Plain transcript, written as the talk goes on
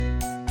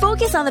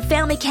Focus on the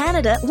Family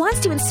Canada wants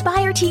to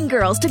inspire teen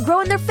girls to grow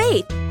in their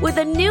faith with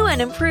a new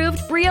and improved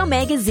Brio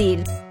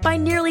magazine. By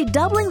nearly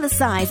doubling the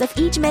size of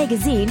each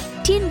magazine,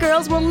 teen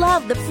girls will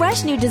love the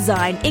fresh new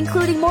design,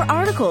 including more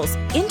articles,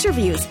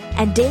 interviews,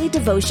 and daily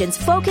devotions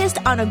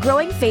focused on a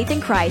growing faith in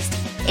Christ.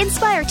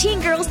 Inspire teen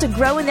girls to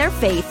grow in their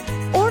faith.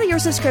 Order your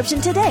subscription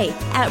today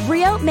at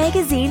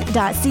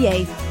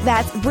briomagazine.ca.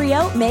 That's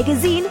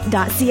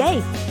briomagazine.ca.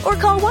 Or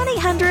call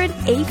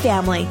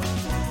 1-800-A-FAMILY.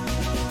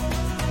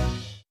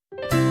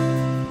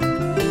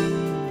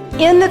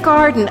 In the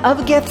Garden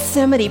of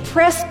Gethsemane,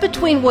 pressed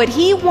between what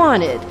he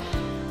wanted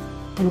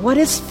and what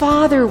his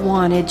Father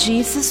wanted,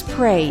 Jesus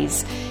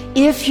prays,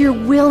 "If you're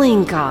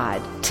willing,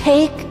 God,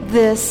 take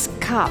this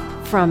cup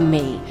from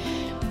me,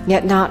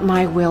 yet not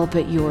my will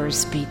but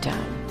yours be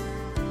done."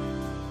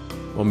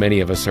 Well, many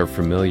of us are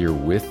familiar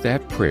with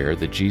that prayer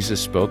that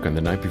Jesus spoke on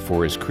the night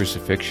before his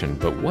crucifixion,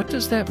 but what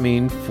does that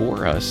mean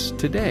for us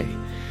today?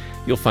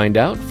 You'll find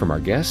out from our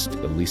guest,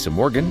 Elisa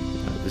Morgan.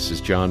 This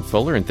is John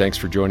Fuller, and thanks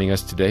for joining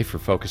us today for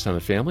Focus on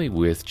the Family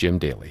with Jim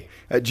Daly.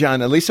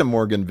 John, Elisa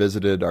Morgan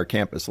visited our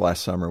campus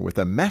last summer with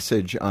a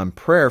message on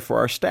prayer for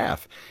our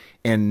staff,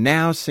 and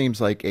now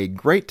seems like a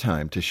great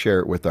time to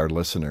share it with our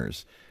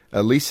listeners.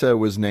 Elisa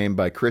was named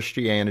by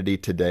Christianity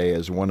Today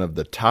as one of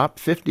the top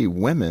 50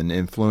 women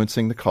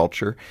influencing the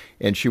culture,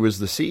 and she was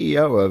the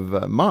CEO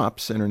of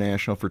MOPS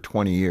International for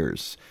 20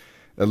 years.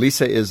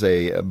 Elisa is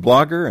a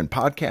blogger and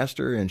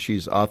podcaster, and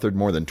she's authored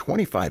more than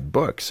 25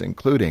 books,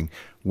 including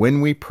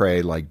When We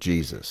Pray Like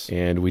Jesus.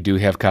 And we do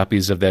have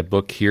copies of that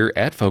book here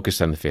at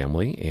Focus on the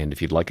Family, and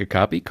if you'd like a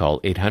copy,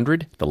 call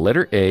 800, the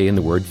letter A in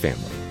the word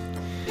family.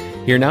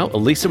 Here now,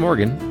 Elisa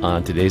Morgan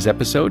on today's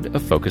episode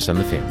of Focus on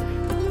the Family.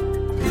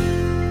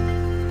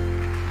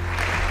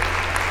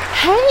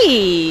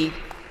 Hey!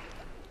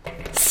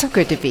 So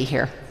good to be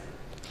here.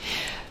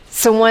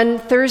 So one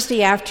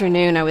Thursday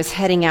afternoon, I was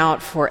heading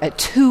out for a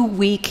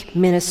 2-week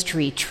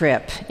ministry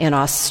trip in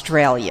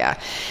Australia.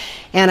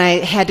 And I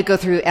had to go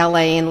through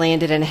LA and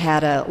landed and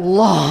had a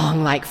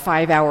long,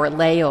 5-hour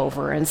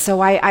layover. And so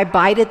I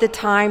bided the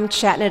time,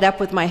 chatting it up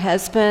with my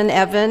husband,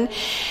 Evan.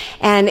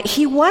 And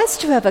he was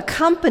to have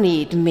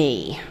accompanied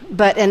me,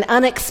 but an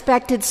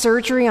unexpected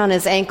surgery on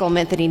his ankle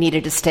meant that he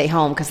needed to stay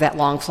home because that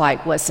long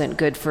flight wasn't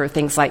good for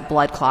things like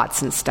blood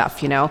clots and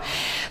stuff,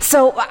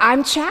 So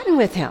I'm chatting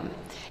with him.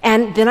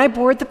 And then I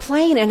board the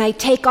plane and I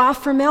take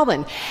off for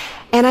Melbourne.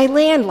 And I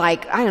land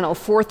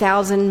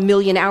 4,000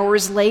 million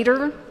hours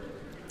later.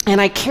 And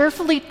I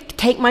carefully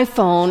take my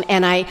phone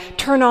and I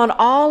turn on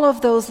all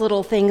of those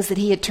little things that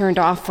he had turned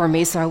off for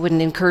me so I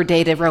wouldn't incur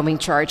data roaming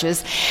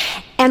charges.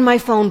 And my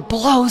phone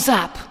blows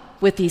up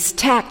with these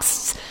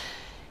texts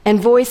and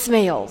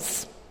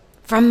voicemails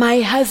from my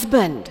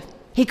husband.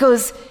 He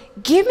goes,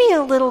 "Give me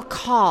a little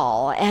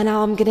call and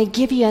I'm going to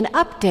give you an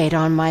update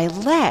on my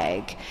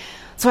leg."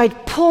 So I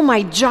pull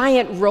my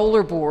giant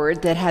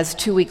rollerboard that has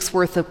 2 weeks'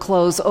 worth of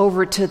clothes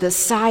over to the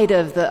side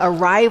of the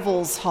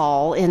arrivals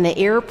hall in the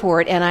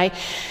airport, and I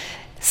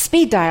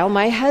speed dial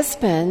my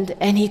husband,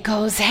 and he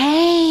goes,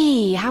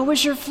 "Hey, how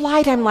was your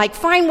flight?" I'm like,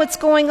 "Fine, what's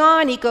going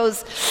on?" He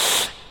goes,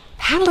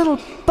 "Had a little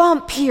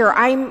bump here.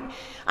 I'm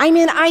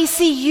in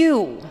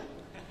ICU."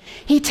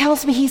 He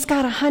tells me he's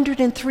got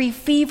 103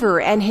 fever,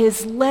 and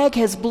his leg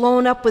has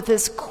blown up with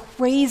this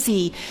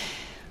crazy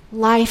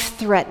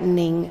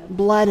life-threatening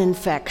blood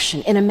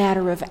infection in a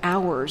matter of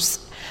hours.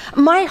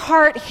 My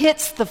heart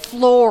hits the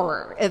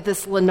floor of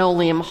this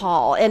linoleum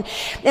hall, and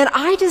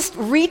I just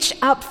reach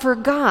up for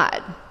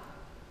God.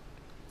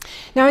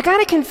 Now, I got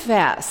to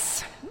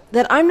confess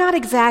that I'm not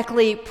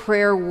exactly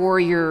prayer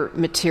warrior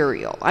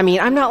material. I mean,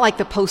 I'm not like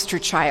the poster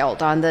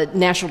child on the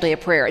National Day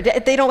of Prayer.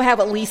 They don't have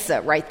Elisa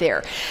right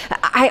there.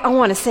 I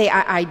want to say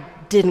I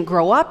didn't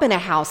grow up in a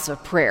house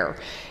of prayer.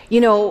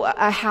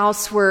 A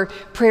house where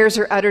prayers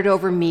are uttered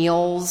over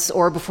meals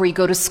or before you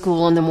go to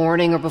school in the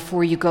morning or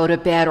before you go to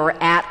bed or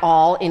at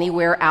all,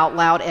 anywhere out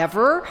loud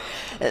ever.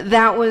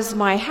 That was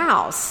my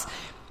house.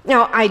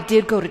 Now, I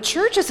did go to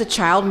church as a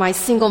child. My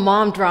single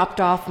mom dropped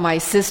off my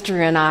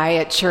sister and I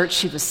at church.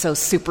 She was so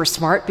super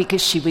smart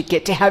because she would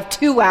get to have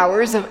 2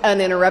 hours of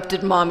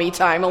uninterrupted mommy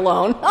time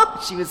alone.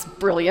 She was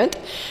brilliant.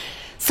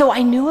 So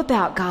I knew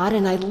about God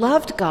and I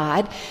loved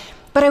God.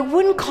 But I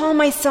wouldn't call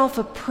myself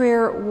a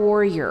prayer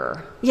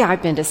warrior. Yeah,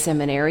 I've been to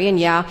seminary,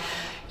 and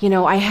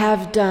I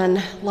have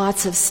done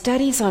lots of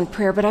studies on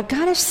prayer, but I've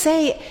got to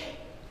say,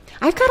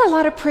 I've got a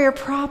lot of prayer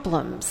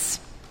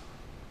problems.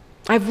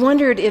 I've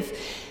wondered if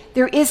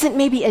there isn't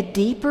maybe a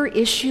deeper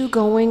issue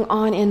going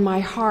on in my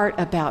heart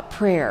about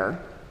prayer.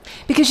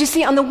 Because you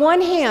see, on the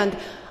one hand,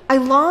 I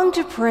long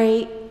to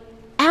pray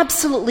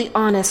absolutely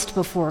honest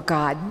before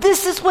God.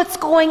 This is what's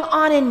going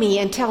on in me,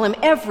 and tell him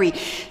every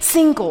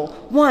single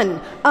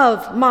one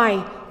of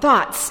my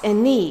thoughts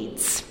and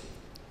needs.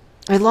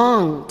 I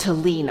long to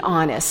lean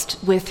honest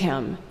with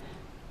him.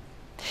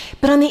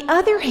 But on the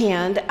other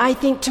hand, I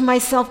think to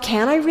myself,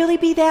 can I really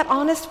be that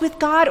honest with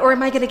God, or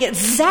am I going to get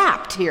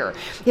zapped here?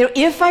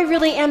 If I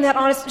really am that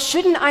honest,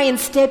 shouldn't I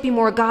instead be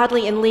more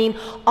godly and lean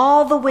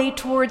all the way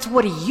towards,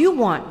 what do you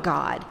want,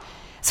 God?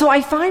 So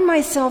I find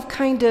myself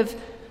kind of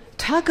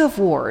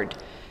tug-of-war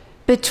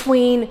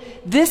between,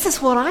 this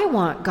is what I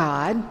want,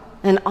 God,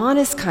 an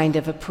honest kind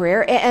of a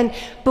prayer,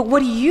 but what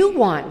do you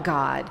want,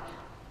 God?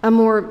 A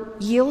more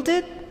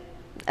yielded,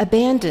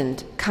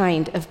 abandoned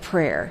kind of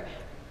prayer.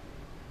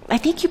 I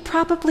think you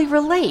probably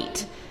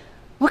relate.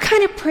 What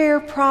kind of prayer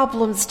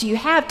problems do you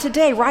have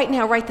today, right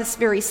now, right this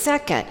very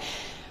second?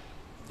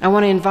 I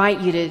want to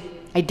invite you to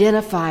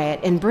identify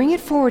it and bring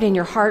it forward in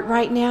your heart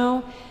right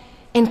now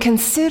and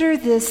consider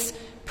this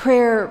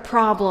prayer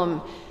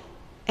problem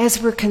as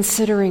we're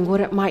considering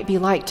what it might be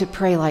like to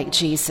pray like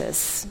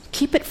Jesus.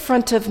 Keep it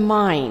front of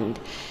mind.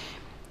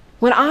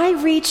 When I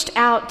reached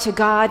out to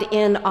God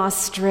in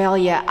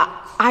Australia,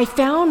 I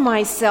found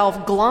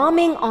myself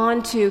glomming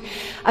onto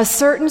a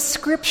certain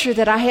scripture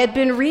that I had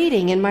been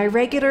reading in my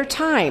regular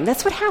time.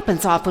 That's what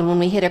happens often when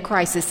we hit a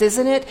crisis,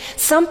 isn't it?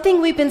 Something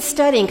we've been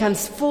studying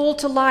comes full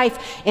to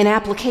life in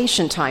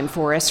application time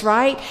for us,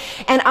 right?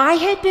 And I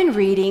had been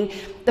reading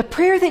the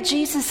prayer that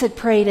Jesus had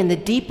prayed in the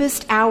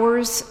deepest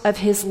hours of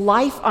his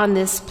life on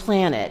this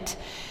planet.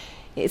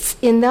 It's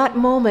in that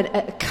moment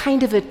a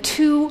kind of a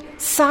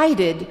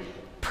two-sided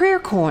prayer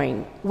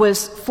coin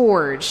was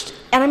forged.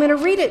 And I'm going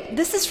to read it.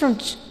 This is from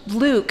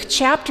Luke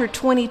chapter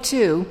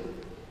 22.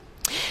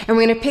 And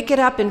we're going to pick it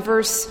up in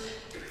verse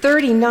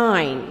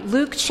 39.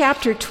 Luke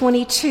chapter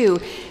 22.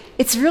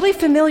 It's really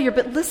familiar,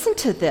 but listen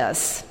to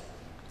this.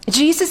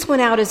 Jesus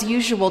went out as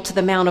usual to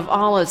the Mount of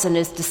Olives, and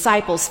his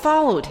disciples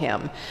followed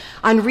him.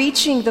 On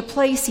reaching the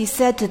place, he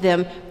said to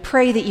them,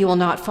 "Pray that you will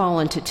not fall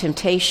into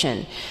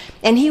temptation."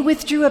 And he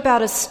withdrew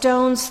about a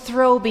stone's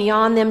throw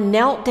beyond them,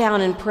 knelt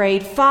down and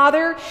prayed,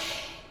 "Father,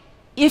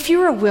 if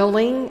you are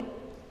willing,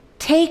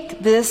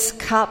 take this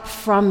cup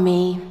from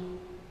me,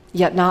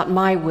 yet not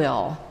my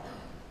will,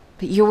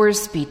 but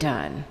yours be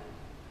done."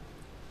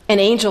 An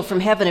angel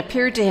from heaven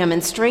appeared to him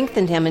and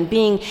strengthened him, and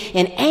being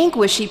in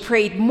anguish, he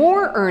prayed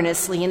more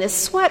earnestly, and his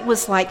sweat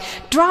was like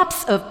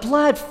drops of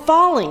blood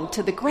falling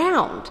to the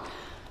ground.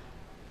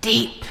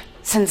 Deep,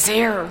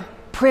 sincere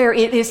prayer.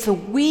 It is the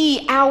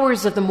wee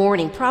hours of the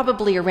morning,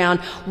 probably around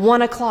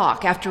 1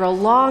 o'clock, after a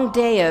long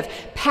day of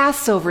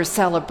Passover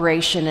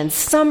celebration and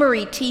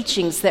summary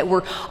teachings that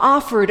were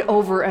offered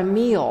over a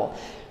meal.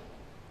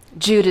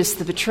 Judas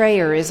the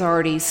betrayer is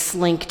already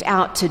slinked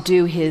out to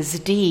do his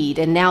deed,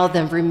 and now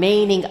the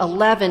remaining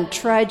 11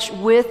 trudge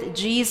with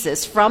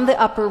Jesus from the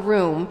upper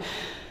room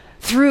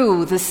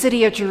through the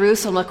city of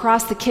Jerusalem,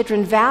 across the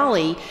Kidron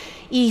Valley,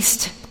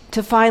 east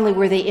to finally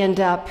where they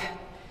end up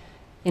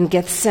in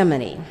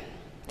Gethsemane,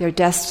 their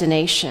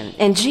destination.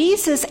 And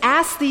Jesus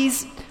asked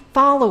these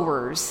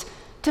followers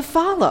to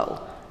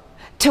follow,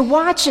 to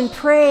watch and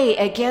pray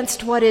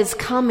against what is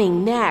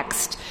coming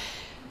next.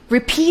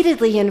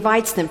 Repeatedly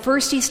invites them.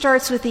 First he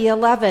starts with the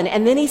 11,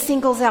 and then he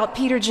singles out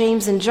Peter,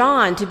 James, and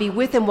John to be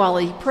with him while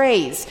he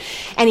prays.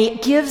 And he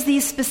gives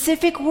these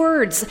specific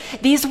words.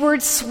 These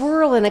words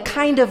swirl in a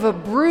kind of a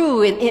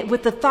brew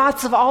with the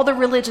thoughts of all the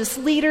religious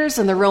leaders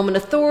and the Roman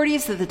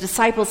authorities that the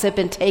disciples have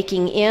been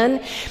taking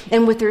in.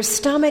 And with their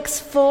stomachs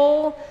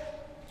full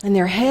and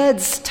their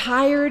heads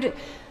tired,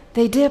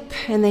 they dip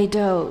and they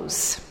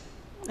doze.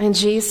 And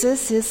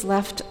Jesus is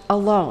left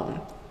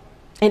alone.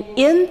 And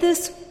in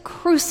this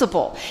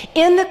crucible,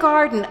 in the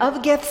Garden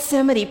of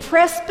Gethsemane,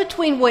 pressed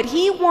between what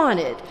he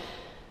wanted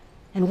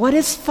and what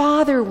his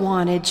Father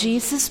wanted,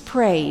 Jesus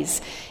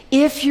prays,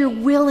 "If you're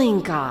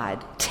willing,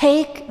 God,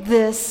 take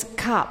this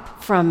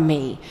cup from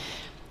me,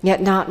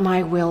 yet not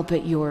my will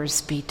but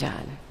yours be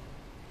done."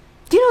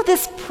 Do you know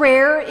this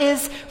prayer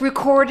is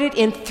recorded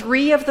in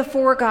 3 of the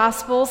 4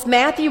 Gospels?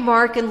 Matthew,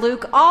 Mark, and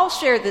Luke all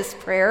share this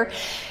prayer,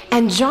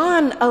 and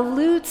John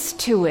alludes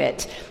to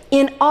it.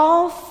 In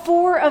all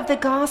 4 of the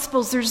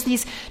Gospels, there's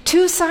these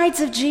 2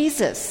 sides of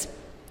Jesus,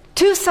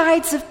 2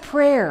 sides of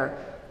prayer,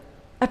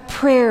 a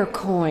prayer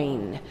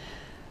coin,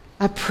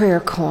 a prayer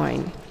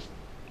coin.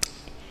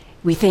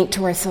 We think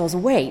to ourselves,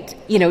 wait,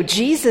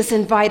 Jesus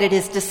invited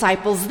his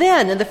disciples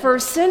then in the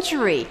 1st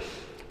century.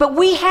 But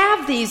we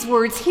have these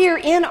words here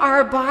in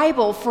our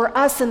Bible for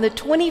us in the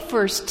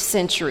 21st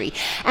century.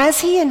 As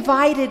he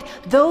invited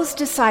those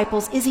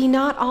disciples, is he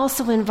not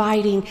also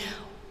inviting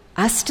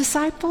us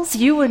disciples,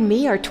 you and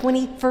me, our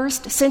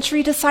 21st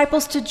century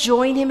disciples, to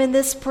join him in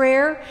this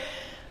prayer?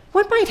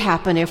 What might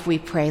happen if we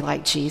pray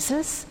like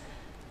Jesus?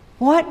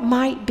 What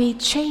might be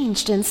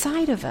changed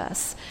inside of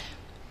us?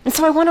 And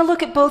so I want to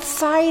look at both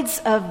sides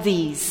of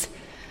these.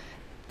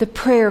 The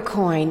prayer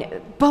coin,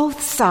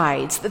 both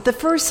sides. The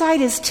first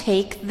side is,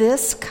 take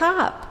this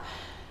cup.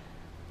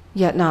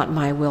 Yet not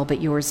my will,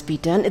 but yours be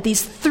done.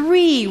 These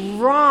 3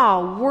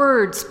 raw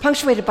words,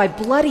 punctuated by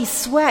bloody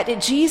sweat,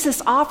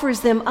 Jesus offers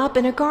them up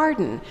in a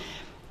garden.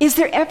 Is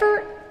there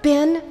ever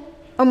been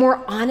a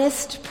more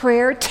honest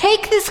prayer?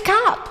 Take this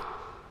cup.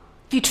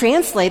 If you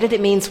translate it,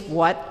 it means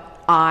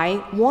what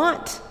I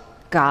want,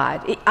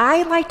 God.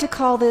 I like to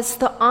call this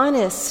the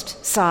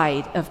honest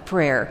side of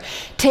prayer.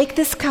 Take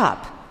this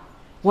cup.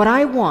 What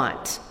I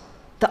want,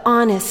 the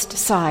honest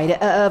side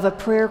of a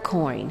prayer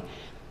coin.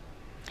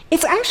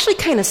 It's actually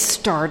kind of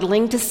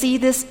startling to see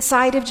this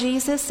side of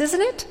Jesus,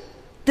 isn't it?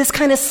 this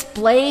kind of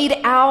splayed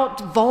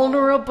out,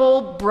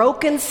 vulnerable,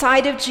 broken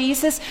side of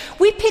Jesus,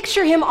 we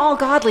picture him all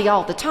godly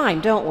all the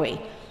time, don't we?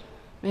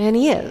 And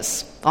he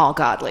is all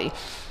godly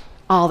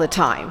all the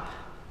time.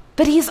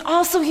 But he's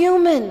also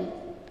human.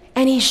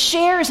 And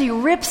he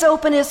rips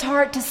open his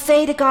heart to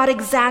say to God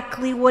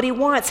exactly what he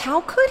wants.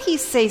 How could he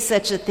say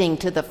such a thing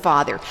to the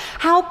Father?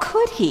 How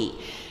could he?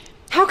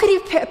 How could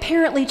he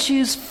apparently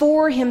choose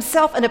for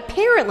himself and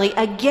apparently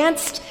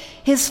against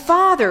his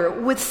Father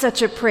with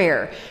such a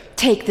prayer?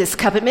 Take this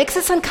cup. It makes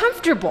us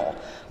uncomfortable.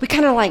 We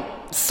kind of like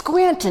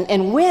squint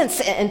and wince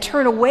and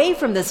turn away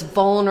from this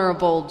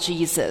vulnerable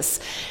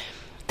Jesus.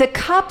 The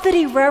cup that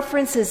he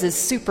references is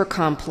super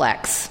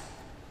complex.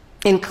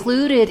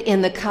 Included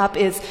in the cup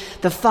is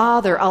the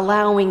Father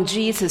allowing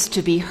Jesus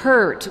to be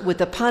hurt with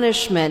the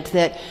punishment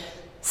that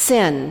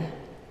sin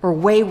or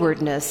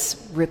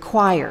waywardness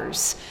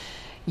requires.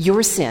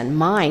 Your sin,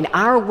 mine,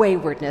 our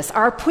waywardness,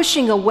 our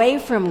pushing away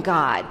from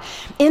God.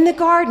 In the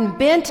garden,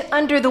 bent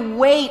under the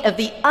weight of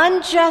the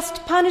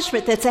unjust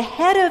punishment that's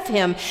ahead of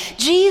him,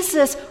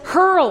 Jesus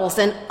hurls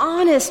an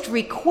honest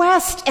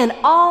request and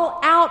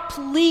all-out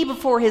plea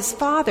before his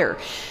Father.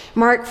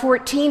 Mark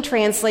 14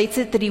 translates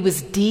it that he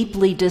was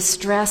deeply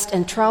distressed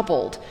and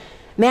troubled.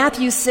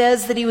 Matthew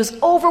says that he was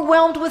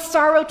overwhelmed with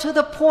sorrow to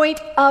the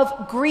point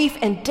of grief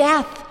and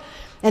death.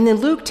 And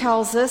then Luke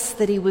tells us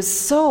that he was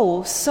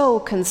so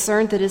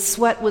concerned that his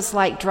sweat was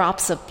like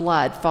drops of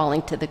blood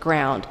falling to the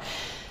ground.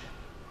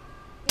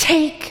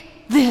 Take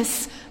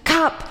this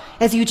cup.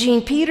 As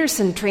Eugene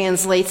Peterson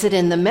translates it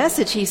in the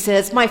Message, he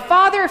says, "My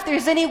Father, if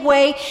there's any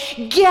way,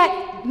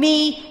 get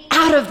me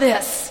out of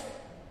this."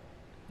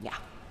 Yeah,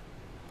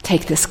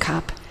 take this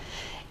cup.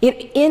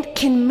 It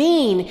can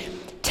mean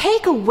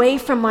take away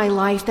from my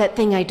life that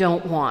thing I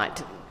don't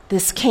want,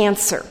 this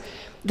cancer,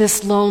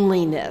 this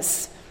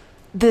loneliness,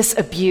 this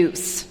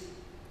abuse,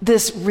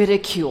 this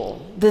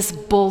ridicule, this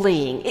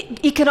bullying.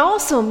 It can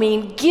also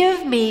mean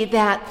give me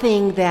that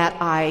thing that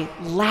I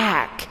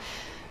lack.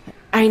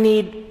 I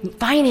need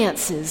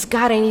finances.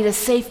 God, I need a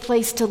safe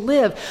place to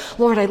live.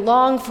 Lord, I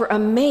long for a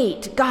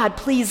mate. God,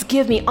 please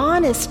give me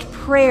honest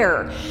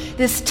prayer.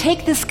 This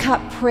take this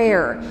cup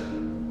prayer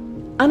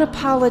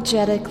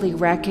unapologetically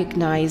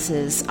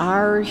recognizes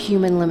our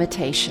human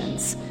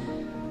limitations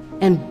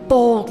and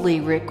boldly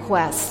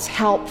requests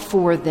help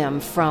for them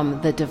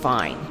from the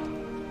divine.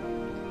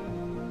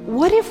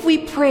 What if we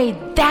prayed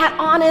that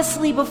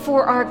honestly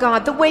before our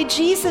God, the way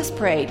Jesus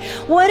prayed?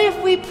 What if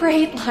we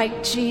prayed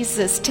like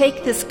Jesus?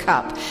 Take this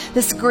cup,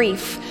 this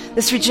grief,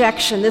 this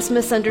rejection, this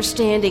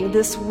misunderstanding,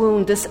 this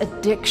wound, this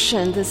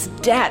addiction, this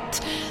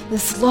debt,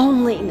 this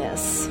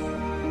loneliness.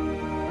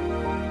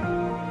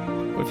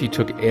 What if you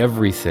took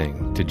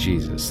everything to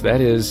Jesus?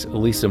 That is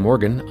Elisa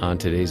Morgan on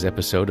today's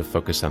episode of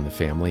Focus on the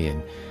Family,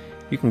 and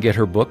you can get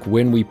her book,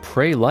 When We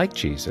Pray Like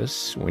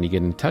Jesus, when you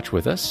get in touch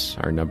with us.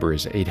 Our number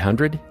is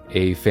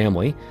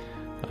 800-A-FAMILY,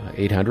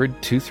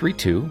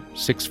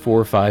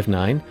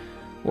 800-232-6459,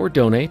 or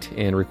donate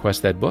and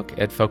request that book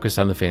at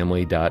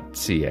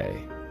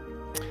focusonthefamily.ca.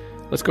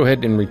 Let's go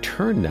ahead and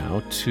return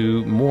now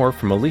to more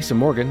from Elisa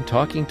Morgan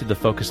talking to the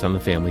Focus on the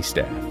Family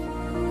staff.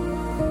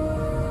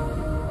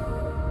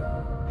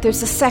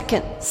 There's a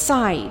second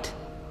side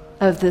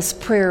of this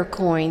prayer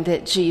coin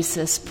that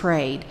Jesus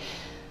prayed.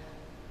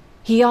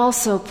 He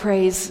also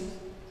prays,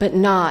 but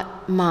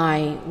not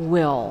my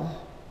will,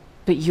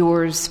 but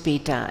yours be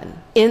done.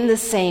 In the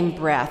same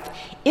breath,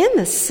 in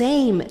the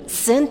same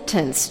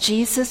sentence,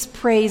 Jesus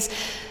prays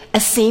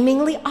a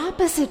seemingly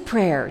opposite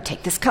prayer.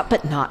 Take this cup,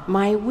 but not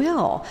my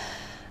will.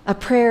 A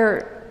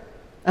prayer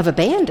of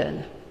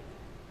abandon.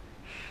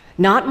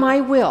 Not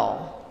my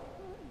will.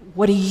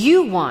 What do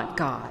you want,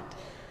 God?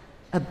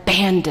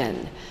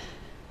 Abandon.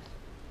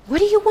 What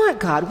do you want,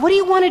 God? What do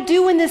you want to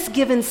do in this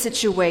given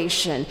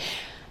situation?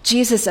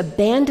 Jesus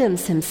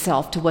abandons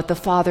himself to what the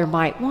Father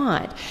might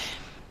want.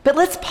 But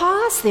let's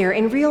pause there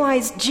and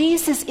realize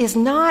Jesus is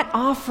not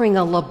offering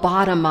a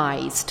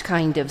lobotomized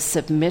kind of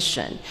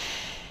submission.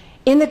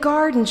 In the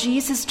garden,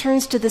 Jesus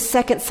turns to the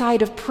second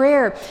side of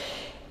prayer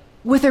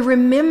with a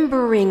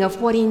remembering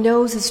of what he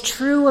knows is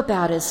true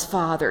about his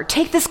Father.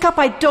 Take this cup.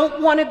 I don't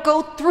want to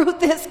go through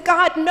this.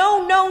 God,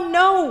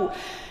 no.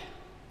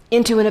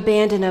 Into an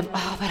abandon of,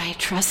 oh, but I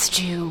trust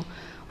you.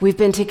 We've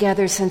been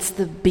together since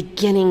the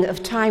beginning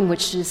of time,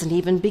 which isn't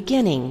even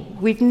beginning.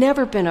 We've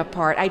never been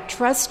apart. I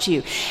trust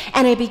you.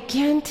 And I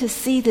begin to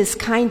see this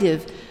kind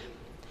of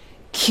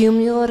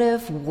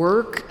cumulative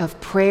work of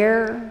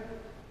prayer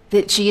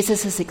that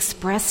Jesus is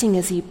expressing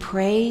as he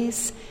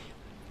prays.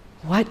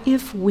 What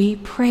if we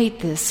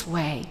prayed this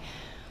way?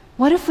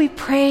 What if we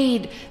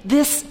prayed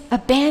this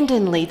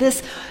abandonedly,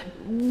 this,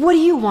 what do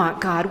you want,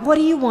 God? What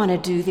do you want to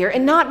do there?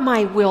 And not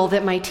my will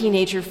that my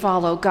teenager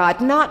follow God.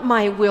 Not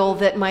my will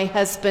that my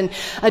husband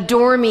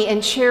adore me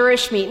and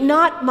cherish me.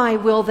 Not my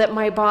will that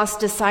my boss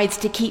decides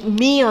to keep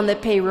me on the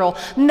payroll.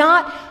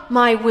 Not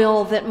my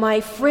will that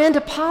my friend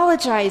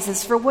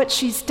apologizes for what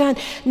she's done.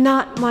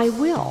 Not my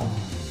will.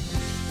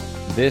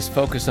 This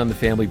Focus on the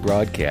Family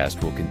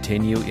broadcast will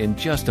continue in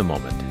just a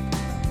moment.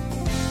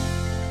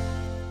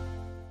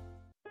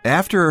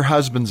 After her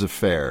husband's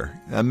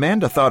affair,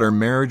 Amanda thought her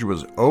marriage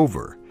was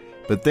over,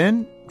 but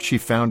then she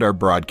found our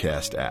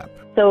broadcast app.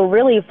 So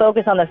really,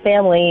 Focus on the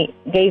Family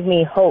gave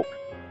me hope,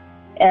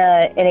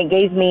 and it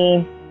gave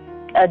me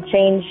a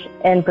change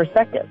in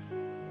perspective,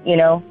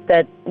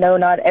 that no,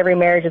 not every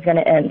marriage is going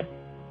to end.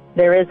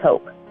 There is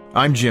hope.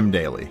 I'm Jim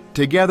Daly.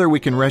 Together we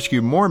can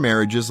rescue more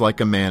marriages like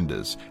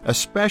Amanda's,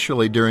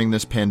 especially during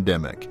this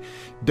pandemic.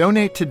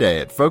 Donate today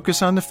at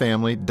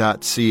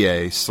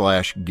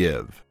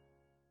focusonthefamily.ca/give.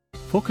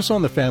 Focus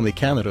on the Family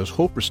Canada's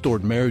Hope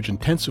Restored Marriage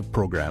Intensive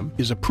program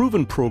is a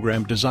proven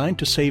program designed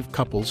to save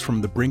couples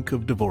from the brink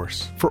of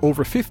divorce. For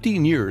over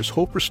 15 years,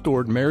 Hope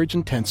Restored Marriage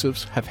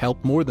Intensives have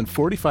helped more than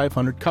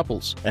 4,500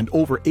 couples, and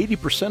over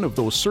 80% of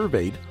those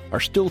surveyed are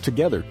still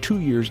together 2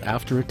 years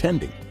after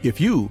attending. If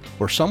you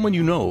or someone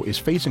you know is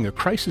facing a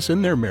crisis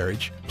in their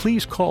marriage,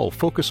 please call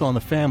Focus on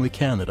the Family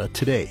Canada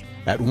today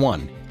at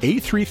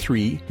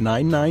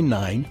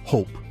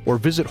 1-833-999-HOPE or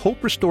visit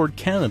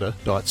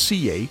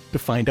hoperestoredcanada.ca to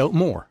find out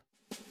more.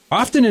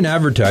 Often in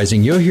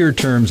advertising, you'll hear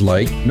terms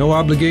like no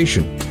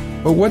obligation.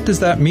 But what does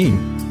that mean?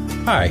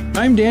 Hi,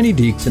 I'm Danny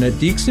Deeks, and at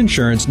Deeks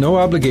Insurance, no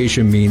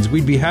obligation means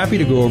we'd be happy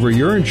to go over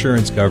your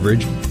insurance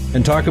coverage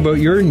and talk about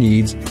your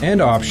needs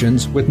and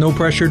options with no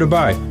pressure to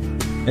buy.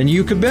 And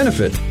you could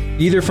benefit,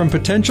 either from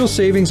potential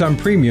savings on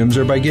premiums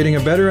or by getting a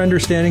better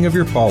understanding of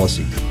your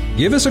policy.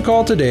 Give us a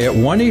call today at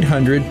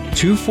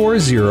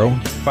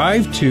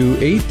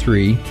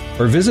 1-800-240-5283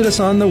 or visit us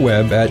on the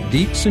web at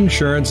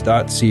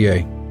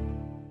deeksinsurance.ca.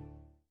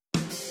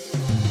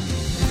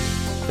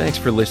 Thanks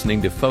for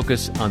listening to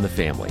Focus on the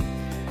Family.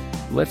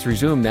 Let's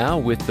resume now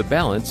with the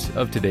balance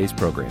of today's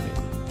programming.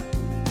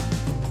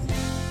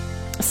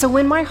 So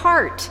when my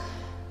heart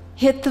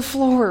hit the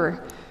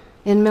floor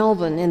in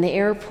Melbourne in the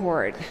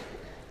airport,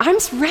 I'm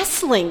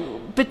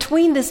wrestling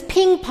between this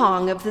ping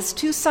pong of this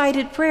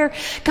two-sided prayer.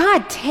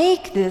 God,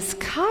 take this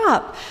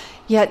cup,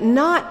 yet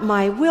not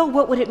my will.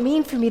 What would it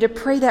mean for me to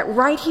pray that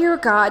right here,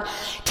 God?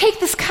 Take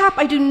this cup.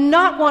 I do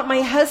not want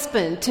my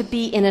husband to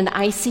be in an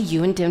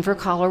ICU in Denver,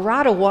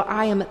 Colorado, where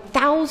I am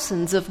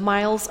thousands of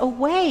miles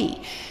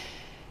away.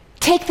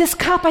 Take this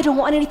cup. I don't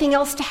want anything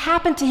else to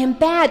happen to him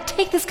bad.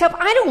 Take this cup.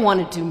 I don't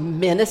want to do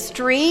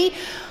ministry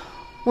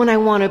when I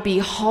want to be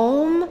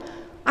home.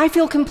 I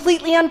feel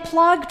completely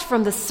unplugged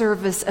from the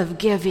service of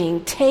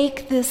giving.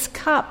 Take this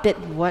cup. But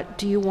what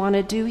do you want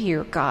to do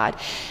here, God?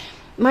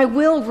 My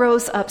will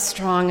rose up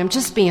strong. I'm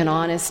just being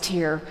honest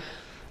here.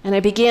 And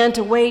I began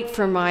to wait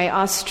for my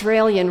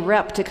Australian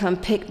rep to come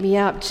pick me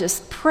up,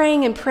 just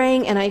praying and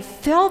praying. And I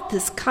felt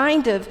this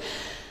kind of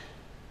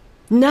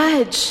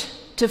nudge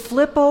to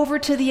flip over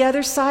to the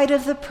other side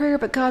of the prayer.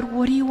 But God,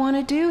 what do you want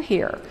to do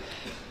here?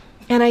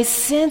 And I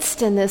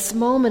sensed in this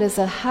moment as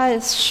a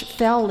hush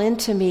fell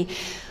into me,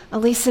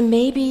 Elisa,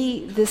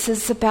 maybe this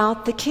is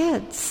about the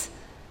kids.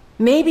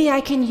 Maybe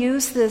I can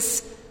use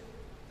this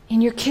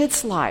in your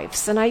kids'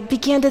 lives. And I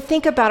began to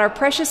think about our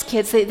precious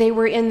kids. They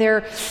were in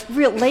their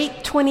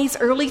late 20s,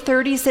 early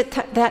 30s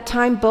at that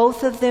time,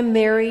 both of them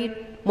married,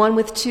 one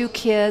with 2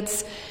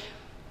 kids,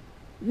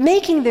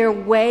 making their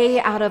way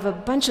out of a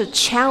bunch of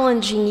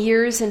challenging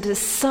years into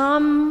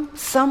some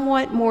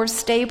somewhat more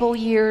stable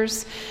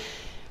years.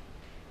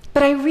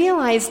 But I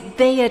realized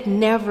they had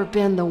never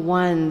been the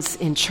ones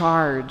in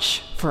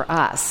charge for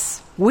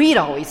us. We'd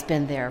always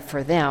been there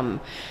for them.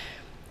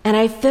 And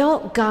I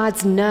felt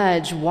God's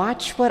nudge,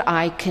 watch what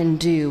I can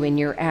do in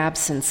your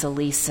absence,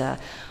 Elisa.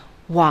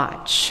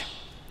 Watch.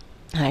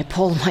 And I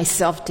pulled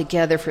myself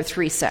together for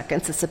 3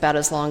 seconds. It's about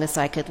as long as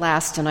I could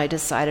last. And I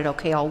decided,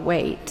 okay, I'll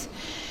wait.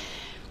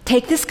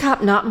 Take this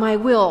cup, not my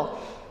will.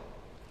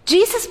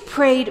 Jesus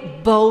prayed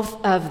both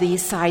of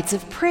these sides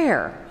of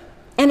prayer.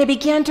 And I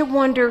began to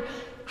wonder,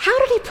 how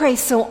did he pray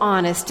so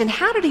honest and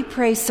how did he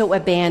pray so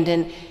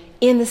abandoned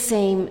in the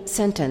same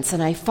sentence?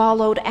 And I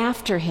followed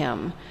after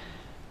him.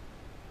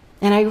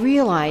 And I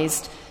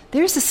realized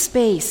there's a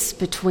space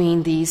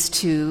between these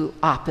two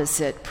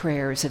opposite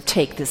prayers of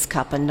take this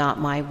cup and not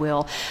my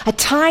will. A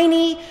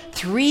tiny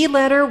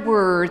 3-letter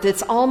word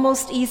that's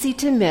almost easy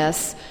to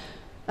miss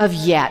of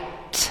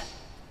yet.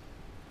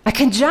 A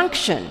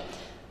conjunction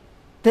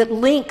that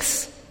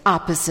links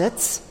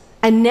opposites.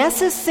 A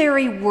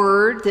necessary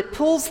word that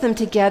pulls them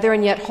together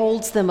and yet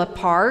holds them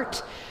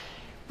apart.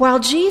 While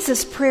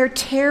Jesus' prayer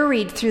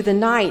tarried through the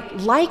night,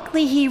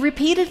 likely he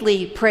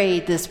repeatedly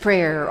prayed this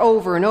prayer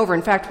over and over.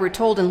 In fact, we're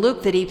told in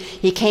Luke that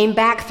he came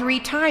back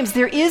 3 times.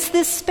 There is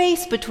this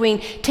space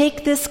between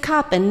take this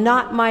cup and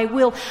not my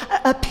will,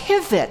 a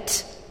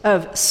pivot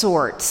of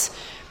sorts.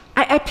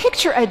 I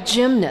picture a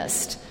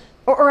gymnast,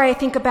 or I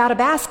think about a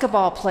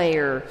basketball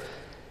player,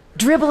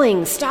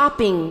 dribbling,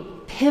 stopping,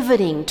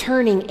 pivoting,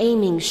 turning,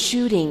 aiming,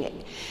 shooting.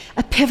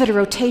 A pivot, a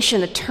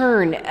rotation, a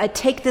turn, a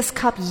take this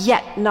cup,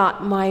 yet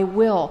not my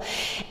will.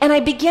 And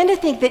I begin to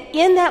think that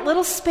in that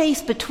little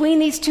space between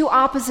these two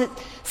opposite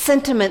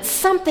sentiments,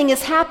 something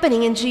is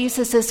happening in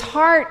Jesus'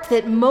 heart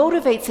that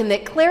motivates him,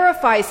 that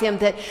clarifies him,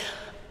 that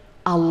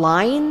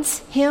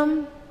aligns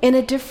him in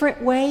a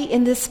different way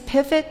in this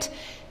pivot.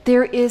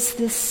 There is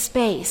this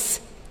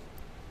space.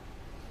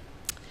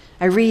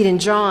 I read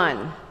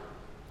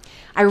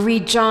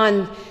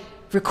John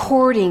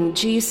recording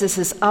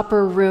Jesus'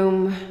 upper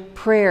room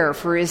prayer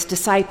for his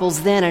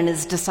disciples then and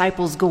his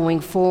disciples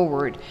going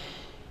forward.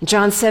 In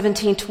John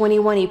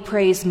 17:21, he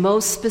prays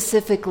most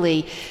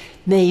specifically,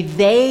 may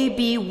they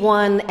be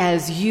one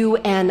as you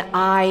and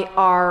I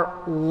are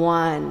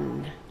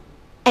one.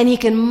 And he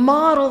can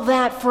model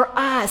that for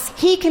us.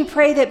 He can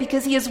pray that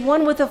because he is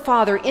one with the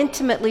Father,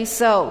 intimately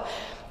so.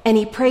 And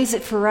he prays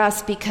it for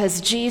us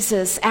because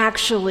Jesus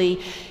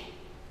actually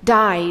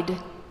died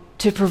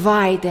to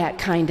provide that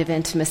kind of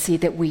intimacy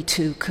that we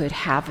too could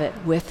have it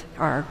with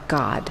our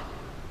God.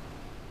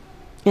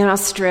 In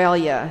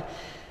Australia,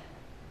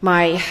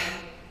 my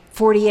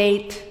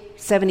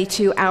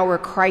 72-hour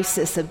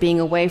crisis of being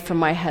away from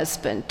my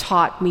husband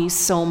taught me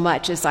so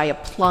much as I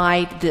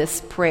applied this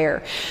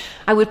prayer.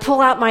 I would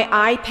pull out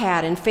my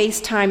iPad and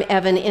FaceTime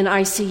Evan in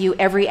ICU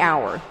every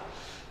hour.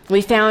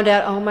 We found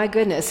out, oh my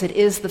goodness, it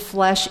is the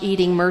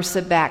flesh-eating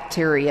MRSA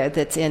bacteria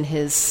that's in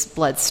his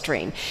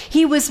bloodstream.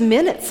 He was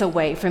minutes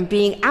away from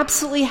being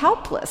absolutely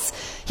helpless.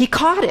 He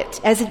caught it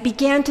as it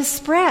began to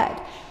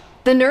spread.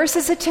 The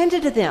nurses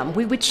attended to them.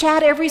 We would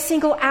chat every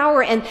single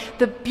hour, and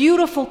the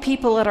beautiful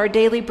people at our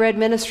Daily Bread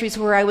Ministries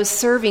where I was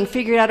serving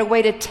figured out a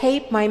way to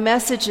tape my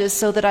messages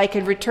so that I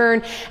could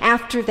return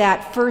after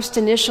that first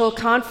initial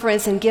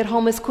conference and get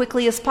home as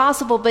quickly as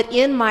possible. But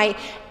in my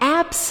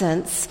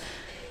absence,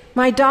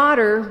 my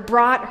daughter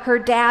brought her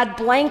dad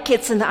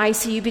blankets in the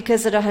ICU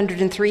because at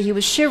 103 he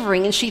was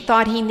shivering and she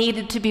thought he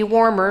needed to be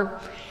warmer.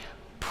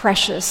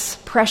 Precious,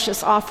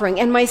 precious offering.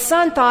 And my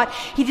son thought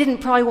he didn't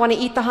probably want to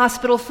eat the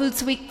hospital food,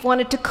 so we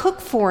wanted to cook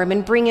for him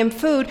and bring him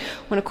food,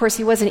 when of course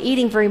he wasn't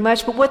eating very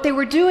much. But what they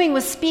were doing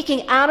was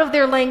speaking out of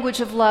their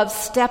language of love,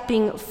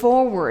 stepping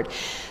forward.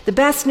 The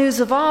best news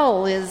of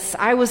all is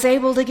I was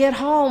able to get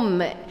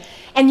home.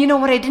 And you know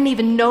what I didn't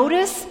even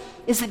notice?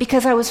 Is that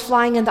because I was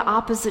flying in the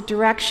opposite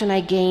direction, I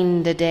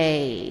gained a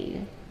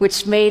day,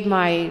 which made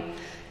my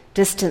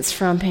distance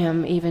from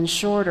him even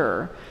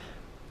shorter.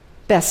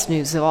 Best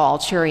news of all,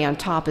 cherry on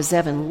top, is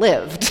Evan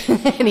lived.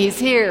 And he's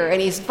here, and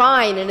he's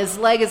fine, and his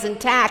leg is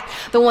intact.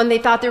 The one they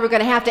thought they were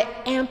going to have to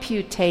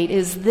amputate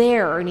is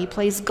there, and he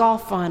plays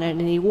golf on it,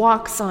 and he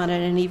walks on it,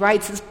 and he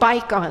rides his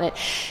bike on it,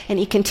 and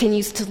he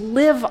continues to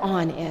live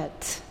on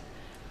it.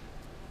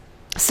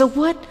 So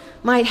what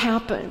might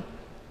happen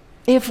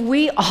if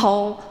we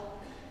all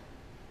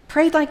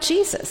prayed like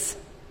Jesus?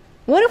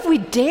 What if we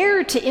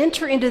dared to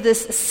enter into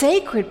this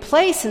sacred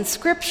place in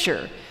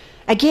Scripture?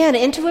 Again,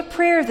 into a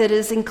prayer that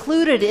is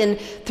included in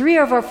 3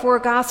 of our 4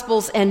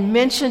 Gospels and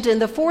mentioned in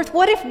the 4th.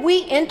 What if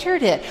we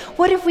entered it?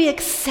 What if we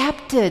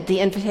accepted the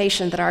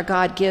invitation that our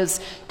God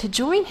gives to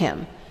join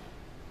him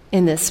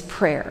in this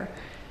prayer?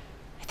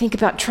 I think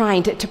about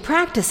trying to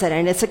practice it,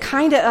 and it's a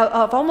kind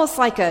of almost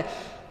like a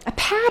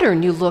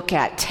pattern you look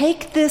at.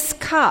 Take this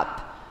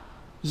cup,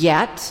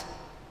 yet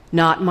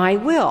not my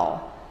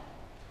will.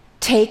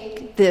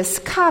 Take this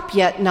cup,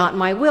 yet not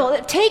my will.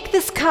 Take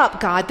this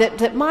cup, God,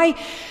 that my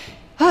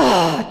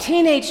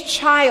teenage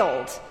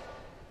child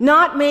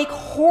not make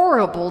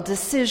horrible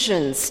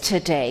decisions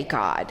today,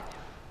 God.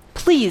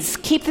 Please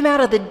keep them out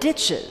of the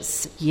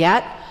ditches,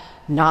 yet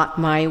not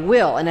my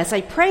will. And as I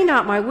pray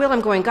not my will,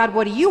 I'm going, God,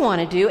 what do you want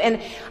to do? And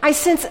I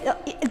sense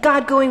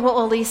God going,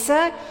 well,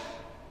 Elisa,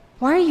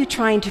 why are you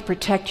trying to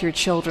protect your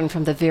children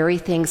from the very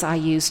things I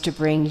used to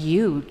bring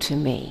you to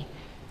me?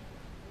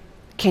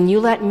 Can you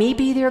let me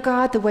be their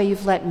God the way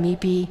you've let me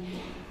be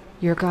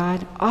your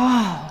God?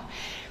 Oh,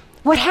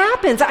 what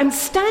happens? I'm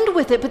stunned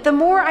with it, but the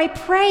more I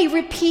pray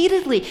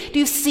repeatedly, do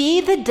you see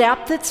the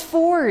depth that's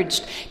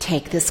forged?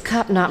 Take this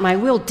cup, not my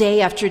will,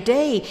 day after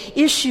day,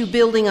 issue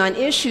building on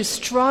issue,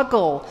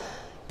 struggle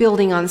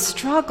building on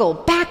struggle,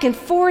 back and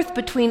forth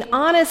between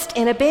honest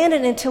and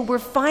abandoned until we're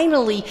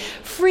finally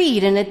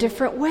freed in a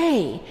different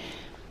way.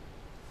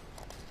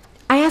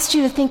 I asked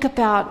you to think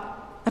about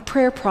a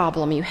prayer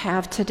problem you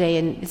have today,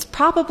 and it's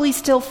probably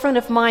still front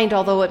of mind,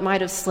 although it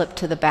might have slipped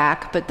to the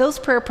back, but those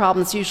prayer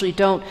problems usually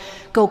don't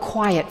go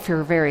quiet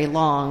for very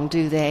long,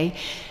 do they?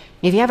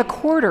 If you have a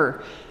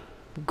quarter,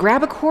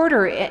 grab a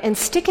quarter and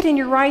stick it in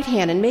your right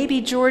hand, and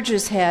maybe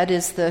George's head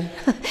is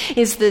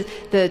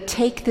the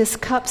take this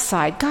cup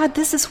side. God,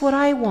 this is what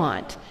I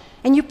want.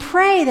 And you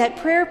pray that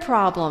prayer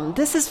problem.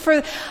 This is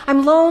for,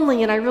 I'm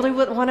lonely and I really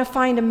wouldn't want to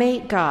find a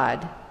mate,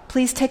 God.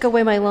 Please take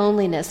away my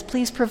loneliness.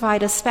 Please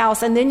provide a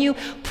spouse. And then you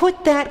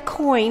put that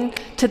coin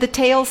to the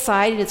tail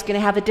side, and it's going to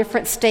have a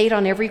different state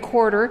on every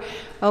quarter,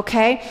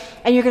 okay?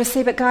 And you're going to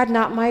say, but God,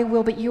 not my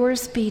will, but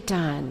yours be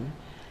done.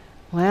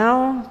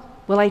 Well,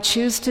 will I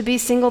choose to be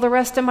single the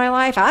rest of my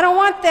life? I don't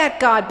want that,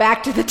 God.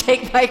 Back to the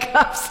take my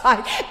cup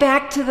side.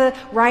 Back to the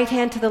right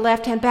hand, to the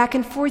left hand, back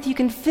and forth. You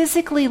can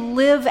physically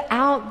live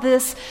out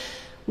this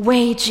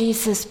way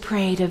Jesus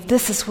prayed of,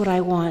 this is what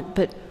I want,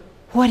 but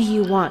what do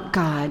you want,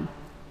 God?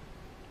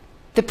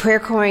 The prayer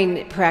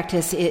coin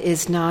practice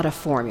is not a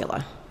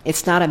formula.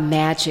 It's not a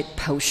magic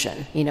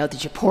potion,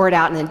 that you pour it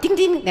out and then ding,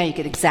 ding, now you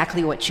get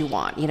exactly what you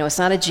want. It's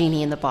not a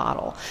genie in the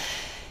bottle.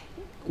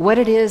 What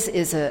it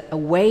is a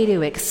way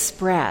to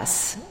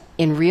express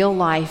in real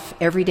life,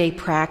 everyday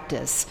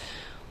practice,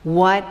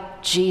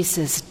 what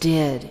Jesus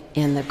did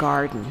in the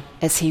garden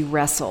as he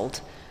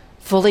wrestled,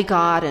 fully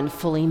God and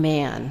fully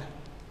man,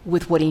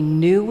 with what he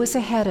knew was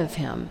ahead of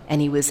him,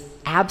 and he was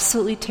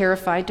absolutely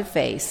terrified to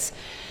face,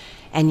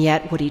 and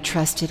yet what he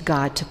trusted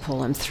God to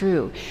pull him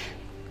through.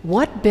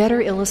 What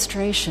better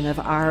illustration of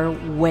our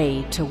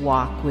way to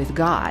walk with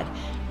God?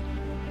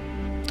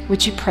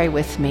 Would you pray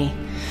with me?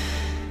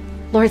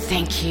 Lord,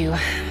 thank you.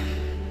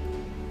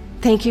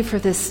 Thank you for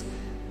this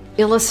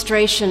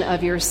illustration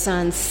of your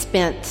son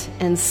spent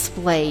and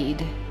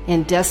splayed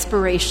in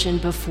desperation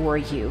before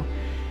you.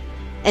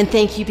 And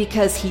thank you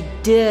because he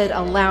did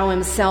allow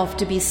himself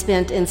to be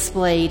spent and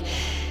splayed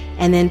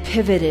and then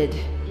pivoted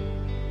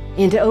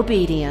into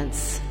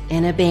obedience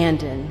and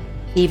abandon,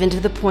 even to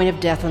the point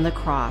of death on the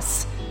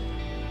cross.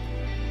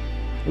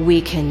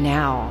 We can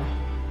now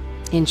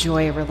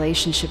enjoy a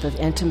relationship of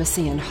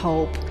intimacy and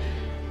hope,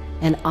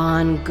 an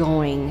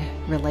ongoing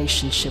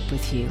relationship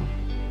with you.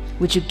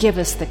 Would you give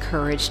us the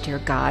courage, dear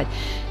God,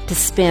 to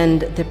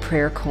spend the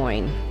prayer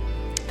coin,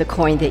 the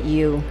coin that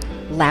you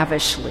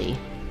lavishly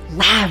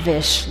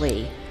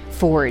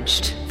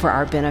forged for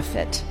our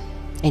benefit.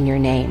 In your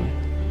name,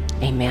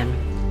 amen.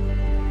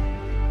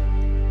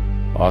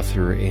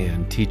 Author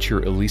and teacher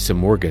Elisa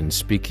Morgan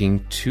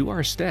speaking to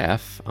our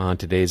staff on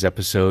today's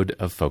episode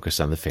of Focus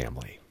on the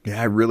Family. Yeah,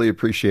 I really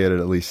appreciated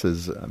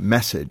Elisa's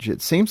message.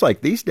 It seems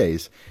like these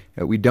days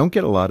we don't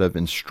get a lot of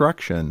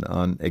instruction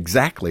on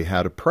exactly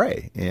how to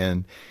pray,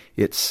 and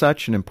it's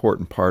such an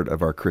important part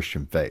of our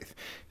Christian faith.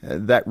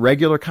 That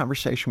regular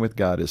conversation with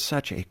God is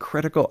such a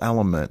critical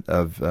element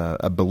of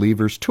a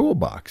believer's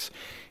toolbox.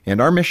 And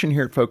our mission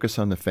here at Focus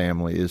on the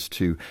Family is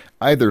to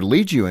either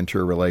lead you into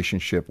a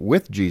relationship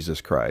with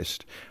Jesus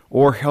Christ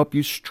or help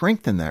you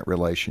strengthen that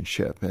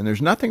relationship. And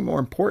there's nothing more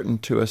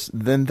important to us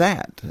than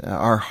that.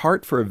 Our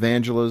heart for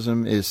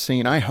evangelism is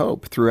seen, I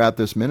hope, throughout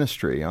this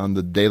ministry on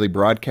the daily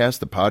broadcast,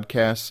 the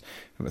podcasts,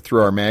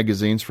 through our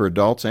magazines for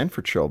adults and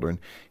for children,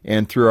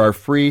 and through our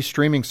free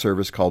streaming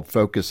service called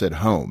Focus at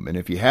Home. And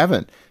if you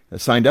haven't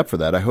signed up for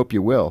that, I hope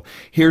you will.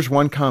 Here's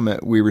one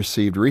comment we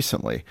received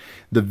recently.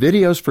 The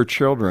videos for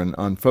children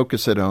on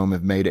Focus at Home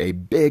have made a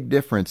big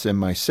difference in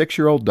my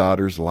 6-year-old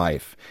daughter's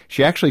life.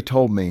 She actually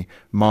told me,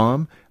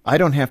 "Mom, I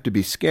don't have to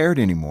be scared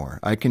anymore.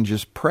 I can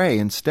just pray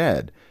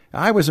instead."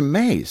 I was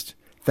amazed.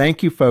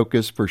 Thank you,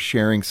 Focus, for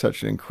sharing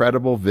such an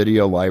incredible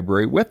video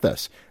library with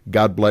us.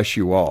 God bless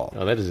you all.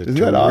 Oh, that is a Isn't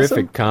terrific that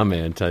awesome?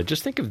 comment.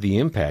 Just think of the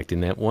impact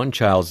in that one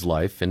child's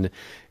life, and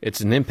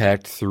it's an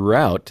impact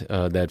throughout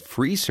that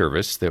free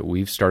service that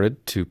we've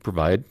started to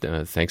provide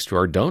thanks to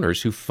our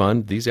donors who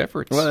fund these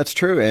efforts. Well, that's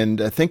true, and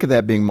think of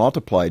that being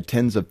multiplied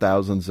tens of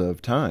thousands of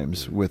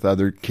times with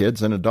other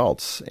kids and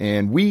adults.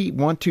 And we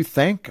want to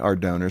thank our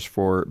donors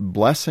for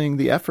blessing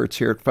the efforts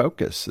here at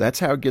Focus. That's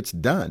how it gets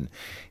done.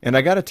 And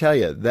I got to tell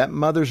you, that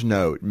mother's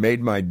note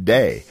made my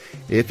day.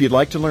 If you'd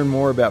like to learn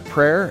more about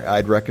prayer,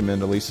 I'd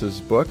recommend Elisa's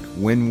book,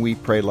 When We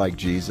Pray Like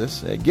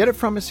Jesus. Get it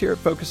from us here at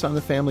Focus on the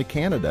Family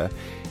Canada.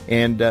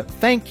 And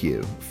thank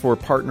you for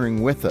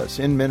partnering with us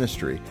in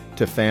ministry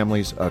to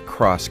families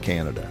across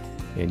Canada.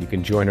 And you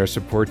can join our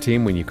support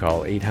team when you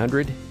call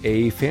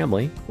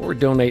 800-A-FAMILY or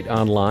donate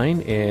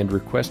online and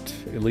request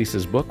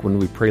Elisa's book, When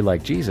We Pray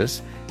Like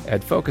Jesus,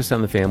 at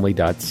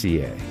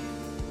focusonthefamily.ca.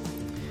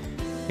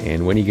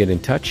 And when you get in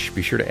touch,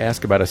 be sure to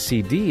ask about a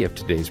CD of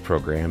today's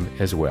program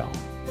as well.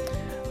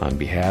 On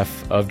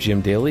behalf of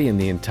Jim Daly and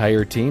the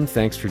entire team,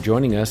 thanks for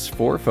joining us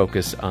for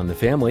Focus on the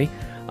Family.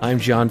 I'm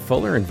John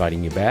Fuller,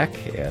 inviting you back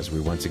as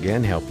we once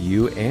again help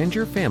you and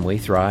your family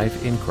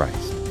thrive in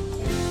Christ.